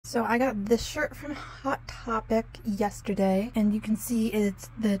So I got this shirt from Hot Topic yesterday, and you can see it's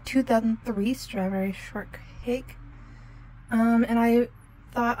the 2003 Strawberry Shortcake. And I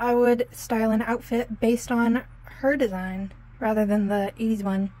thought I would style an outfit based on her design rather than the 80s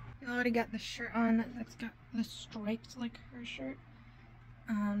one. I already got the shirt on that's got the stripes like her shirt.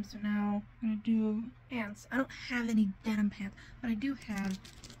 So now I'm gonna do pants. I don't have any denim pants, but I do have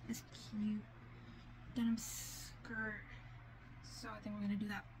this cute denim skirt. So I think we're gonna do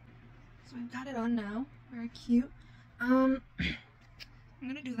that. So I've got it on now. Very cute. I'm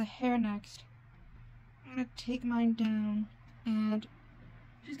gonna do the hair next. I'm gonna take mine down, and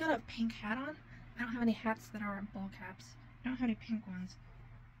she's got a pink hat on. I don't have any hats that are ball caps. I don't have any pink ones.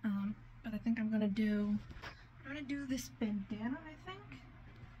 But I think I'm gonna do this bandana, I think.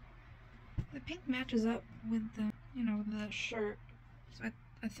 The pink matches up with the, the shirt. So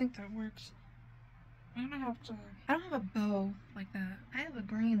I think that works. I don't have a bow like that. I have a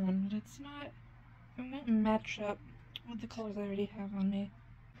green one, but it won't match up with the colors I already have on me.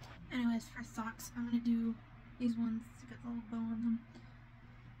 Anyways, for socks, I'm gonna do these ones to get a little bow on them.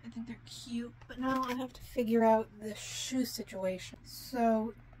 I think they're cute, but now I have to figure out the shoe situation.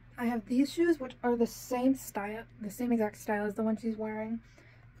 So I have these shoes, which are the same style, the same exact style as the one she's wearing.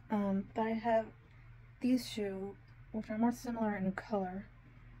 But I have these shoes, which are more similar in color.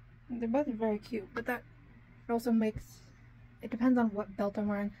 They're both very cute, but that also it depends on what belt I'm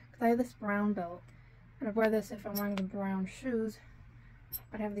wearing, because I have this brown belt, and I wear this if I'm wearing the brown shoes.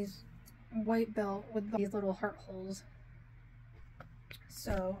 But I have these white belt with these little heart holes.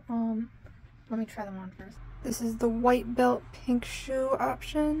 So, let me try them on first. This is the white belt pink shoe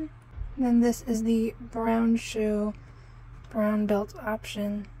option, and then this is the brown shoe brown belt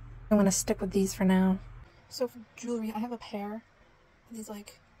option. I'm gonna stick with these for now. So for jewelry, I have a pair of these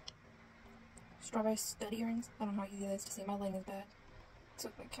like strawberry stud earrings. I don't know how easy it is to see. My lighting is bad. Let's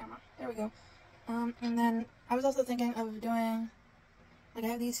look at the camera. There we go. And then I was also thinking of doing, like, I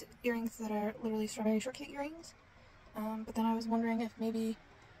have these earrings that are literally Strawberry Shortcake earrings. But then I was wondering if maybe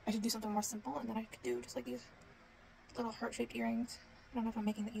I should do something more simple, and then I could do just like these little heart-shaped earrings. I don't know if I'm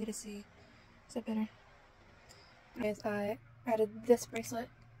making the E to C. Is that better? Anyways, I added this bracelet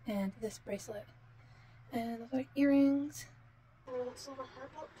and this bracelet. And those are earrings. A little silver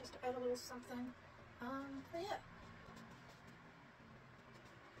heart belt just to add a little something. But yeah.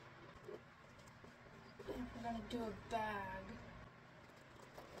 And we're gonna do a bag.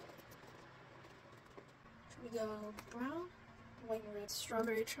 We go brown, white, and red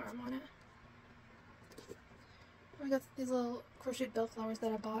strawberry charm on it. We got these little crochet bell flowers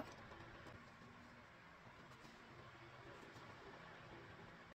that I bought.